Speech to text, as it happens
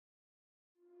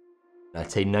I'd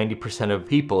say 90% of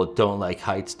people don't like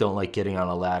heights, don't like getting on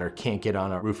a ladder, can't get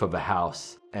on a roof of a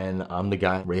house. And I'm the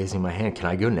guy raising my hand. Can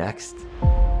I go next?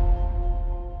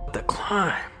 The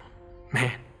climb,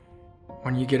 man.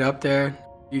 When you get up there,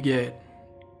 you get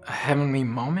a heavenly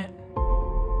moment.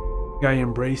 I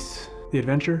embrace the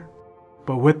adventure,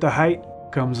 but with the height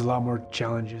comes a lot more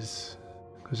challenges,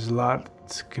 because a lot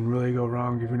can really go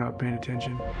wrong if you're not paying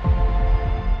attention.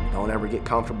 Don't ever get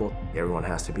comfortable. Everyone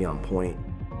has to be on point.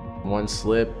 One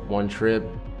slip, one trip,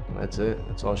 that's it.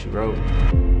 That's all she wrote.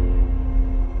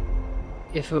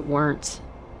 If it weren't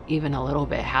even a little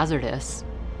bit hazardous,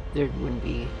 there wouldn't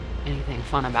be anything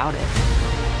fun about it.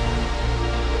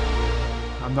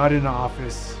 I'm not in an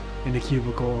office, in a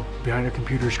cubicle, behind a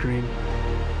computer screen.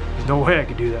 There's no way I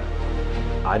could do that.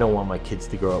 I don't want my kids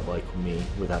to grow up like me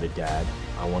without a dad.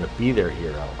 I want to be their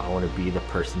hero. I want to be the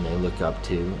person they look up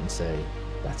to and say,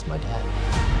 that's my dad.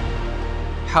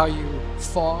 How you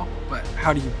fall, but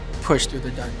how do you push through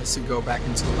the darkness to go back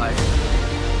into light?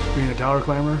 Being a tower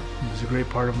climber was a great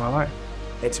part of my life.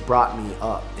 It's brought me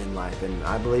up in life, and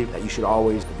I believe that you should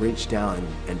always reach down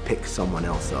and pick someone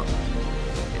else up.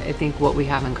 I think what we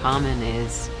have in common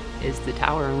is the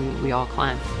tower, and we all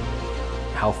climb.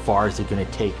 How far is it going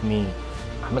to take me?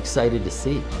 I'm excited to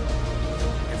see.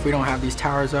 If we don't have these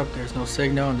towers up, there's no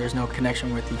signal and there's no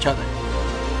connection with each other.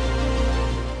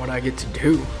 What I get to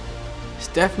do is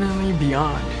definitely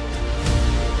beyond.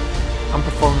 I'm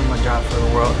performing my job for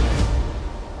the world.